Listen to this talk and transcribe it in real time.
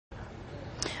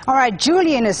All right,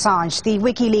 Julian Assange, the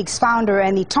WikiLeaks founder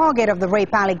and the target of the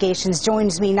rape allegations,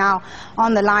 joins me now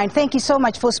on the line. Thank you so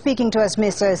much for speaking to us,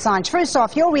 Mr. Assange. First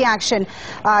off, your reaction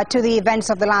to the events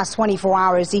of the last 24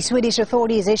 hours. The Swedish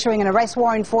authorities issuing an arrest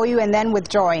warrant for you and then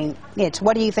withdrawing it.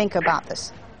 What do you think about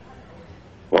this?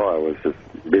 Well, I was just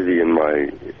busy in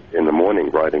the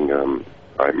morning writing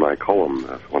my column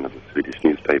for one of the Swedish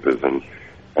newspapers and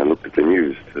looked at the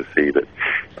news to see that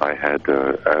I had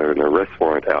an arrest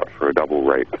warrant out for a double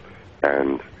rape,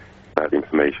 and that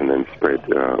information then spread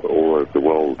all over the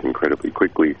world incredibly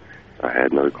quickly. I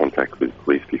had no contact with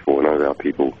police before. None of our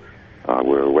people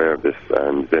were aware of this,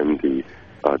 and then the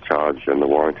charge and the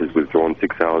warrant is withdrawn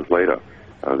 6 hours later.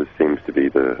 This seems to be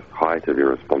the height of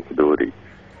irresponsibility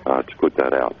to put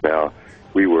that out. Now,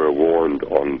 we were warned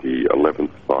on the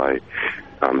 11th by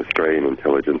Australian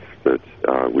intelligence that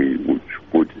we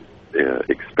would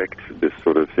expect this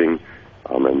sort of thing,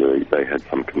 and they had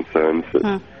some concerns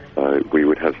that we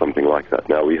would have something like that.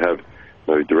 Now, we have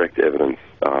no direct evidence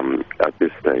at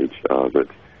this stage that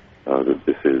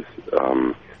this is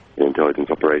an intelligence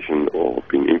operation or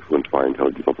being influenced by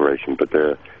intelligence operation, but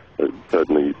there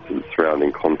certainly the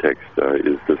surrounding context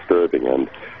is disturbing, and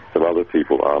some other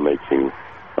people are making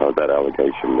that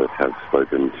allegation that have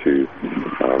spoken to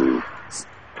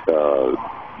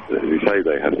who say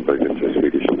they have spoken to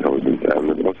Swedish intelligence and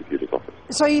the prosecutor's office.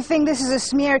 So you think this is a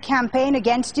smear campaign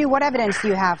against you? What evidence do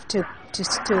you have to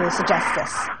suggest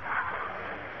this?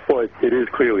 Well, it is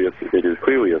clearly a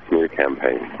smear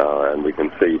campaign, and we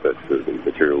can see that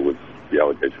the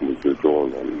allegation was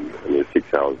withdrawn and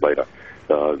 6 hours later.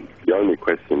 The only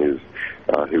question is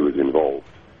who is involved.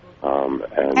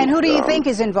 And who do you think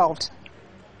is involved?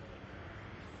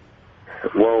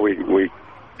 Well, we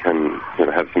can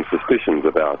have some suspicions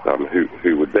about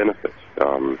who would benefit,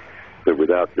 but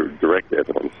without direct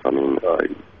evidence, I mean,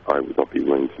 I would not be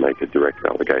willing to make a direct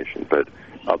allegation, but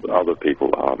other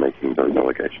people are making those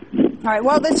allegations. All right.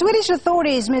 Well, the Swedish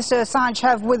authorities, Mr. Assange,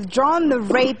 have withdrawn the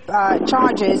rape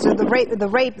charges, or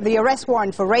the arrest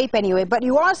warrant for rape anyway, but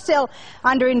you are still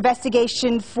under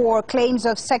investigation for claims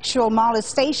of sexual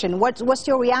molestation. What's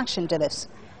your reaction to this?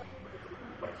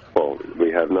 Well,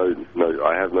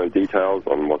 I have no details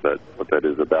on what that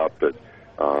is about, but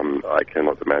I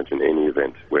cannot imagine any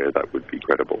event where that would be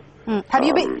credible. Have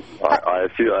you been? I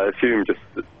assume just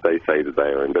that they say that they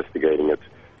are investigating it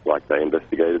like they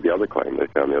investigated the other claim. They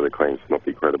found the other claims to not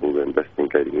be credible. They're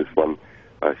investigating this one.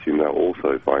 I assume they'll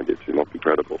also find it to not be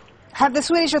credible. Have the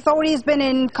Swedish authorities been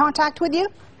in contact with you?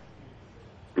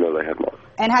 No, they have not.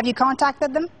 And have you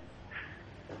contacted them?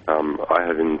 I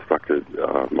have instructed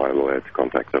my lawyer to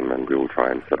contact them, and we will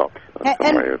try and set up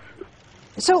some way of...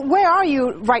 So where are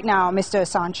you right now, Mr.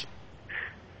 Assange?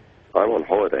 I'm on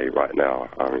holiday right now.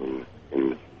 I'm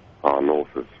in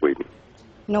north of Sweden.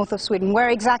 North of Sweden. Where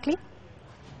exactly?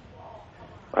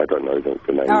 I don't know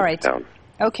the name All right. of the town.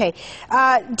 Okay.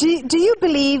 Do you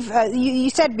believe, you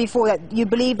said before that you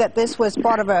believe that this was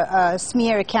part of a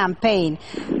smear campaign.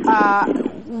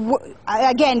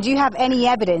 Again, do you have any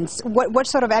evidence? What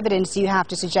sort of evidence do you have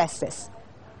to suggest this?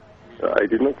 I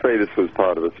did not say this was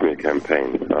part of a smear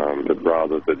campaign, but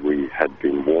rather that we had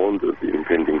been warned of the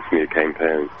impending smear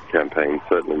campaign.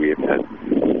 Certainly we have had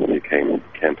smear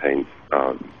campaigns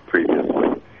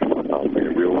previously.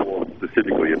 We were warned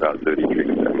specifically about dirty tricks,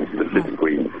 and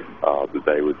specifically that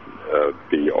they would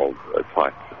be of a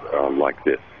type like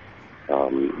this.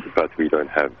 But we don't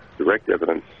have direct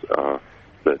evidence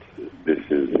that this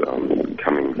is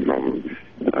coming from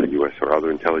US or other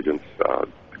intelligence.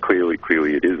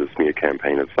 Clearly it is a smear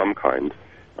campaign of some kind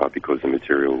because the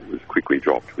material was quickly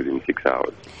dropped within 6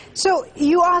 hours. So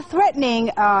you are threatening,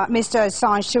 Mr.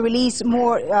 Assange, to release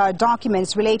more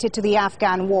documents related to the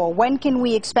Afghan war. When can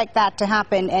we expect that to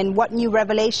happen, and what new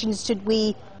revelations should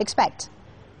we expect?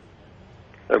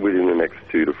 Within the next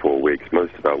 2 to 4 weeks.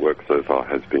 Most of our work so far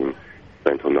has been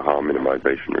spent on the harm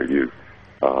minimization review.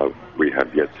 We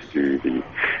have yet to do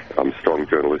the strong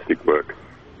journalistic work,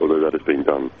 although that has been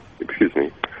done. Excuse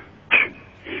me.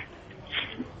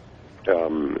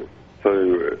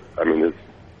 So, I mean, there's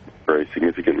very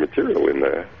significant material in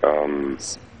there.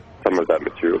 Some of that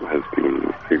material has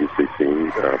been previously seen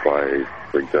by,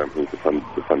 for example,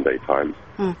 the Sunday Times.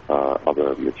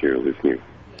 Other material is new.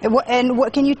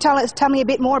 And can you tell me a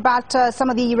bit more about some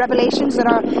of the revelations that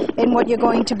are in what you're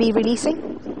going to be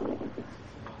releasing?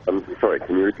 Sorry,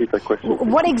 can you repeat that question?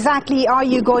 What exactly are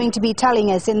you going to be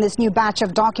telling us in this new batch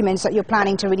of documents that you're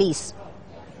planning to release?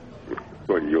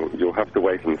 Well, you'll have to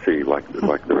wait and see, like the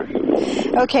rest of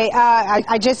them. Okay,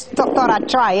 I just thought I'd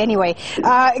try anyway.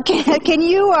 Can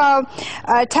you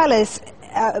tell us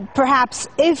perhaps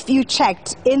if you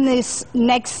checked in this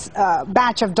next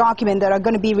batch of documents that are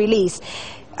going to be released,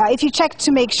 if you check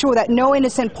to make sure that no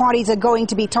innocent parties are going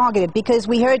to be targeted, because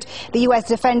we heard the U.S.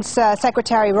 Defense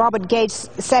Secretary Robert Gates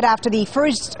said after the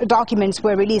first documents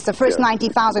were released, the first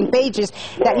 90,000 pages,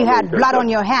 that you had blood on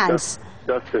your hands.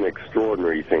 That's an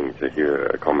extraordinary thing to hear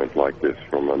a comment like this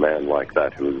from a man like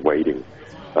that who is wading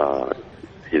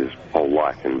his whole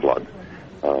life in blood.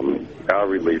 Our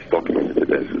release documented that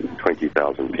there's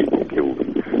 20,000 people killed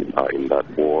in that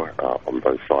war on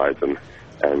both sides,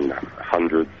 and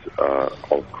hundreds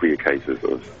of clear cases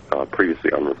of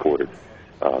previously unreported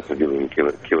civilian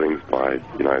killings by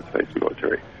the United States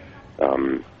military.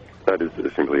 That is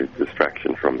simply a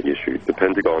distraction from the issue. The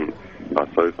Pentagon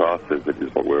so far says that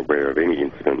is not aware of any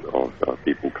incident of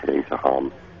people coming to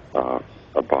harm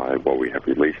by what we have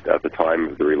released. At the time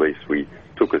of the release, we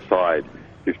took aside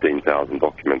 15,000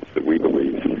 documents that we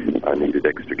believe needed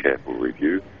extra careful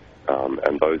review,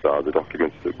 and those are the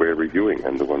documents that we're reviewing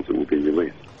and the ones that will be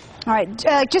released. All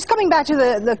right, just coming back to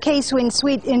the case in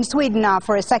Sweden now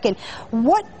for a second,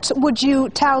 what would you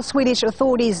tell Swedish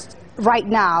authorities right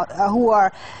now who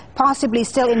are possibly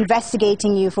still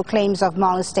investigating you for claims of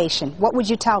molestation? What would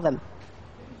you tell them?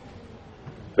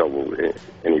 Well,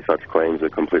 any such claims are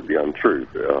completely untrue,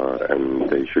 and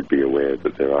they should be aware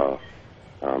that there are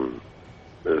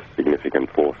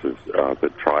significant forces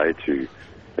that try to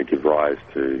give rise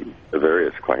to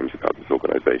various claims about this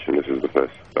organization. This is the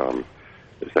first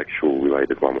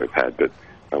sexual-related one we've had, but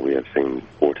we have seen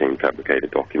 14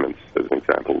 fabricated documents, as an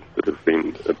example, that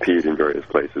have appeared in various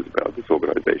places about this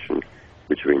organization,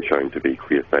 which have been shown to be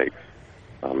clear fakes.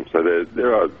 So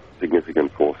there are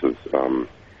significant forces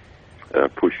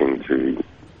pushing to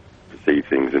perceive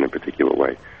things in a particular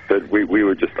way. But we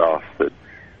would just ask that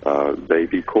they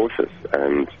be cautious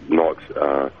and not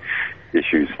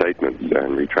issue statements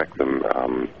and retract them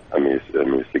a mere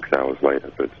 6 hours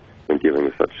later. But when dealing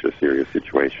with such a serious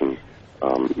situation,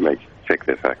 check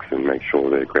their facts and make sure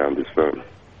their ground is firm.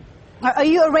 Are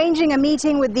you arranging a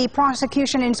meeting with the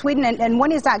prosecution in Sweden, and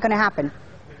when is that going to happen?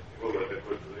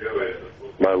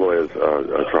 My lawyers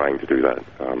are trying to do that.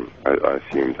 I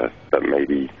assume that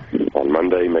maybe on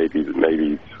Monday,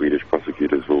 maybe Swedish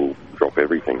prosecutors will drop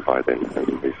everything by then.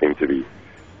 And they seem to be,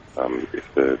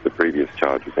 if the previous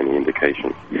charge is any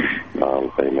indication,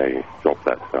 they may drop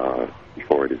that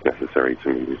before it is necessary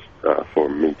for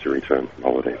me to return from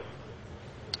holidays.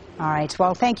 All right.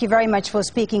 Well, thank you very much for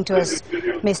speaking to us,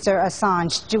 Mr.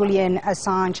 Assange, Julian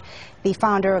Assange, the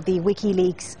founder of the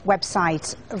WikiLeaks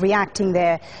website, reacting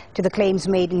there to the claims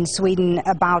made in Sweden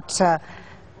about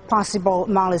possible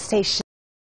molestation.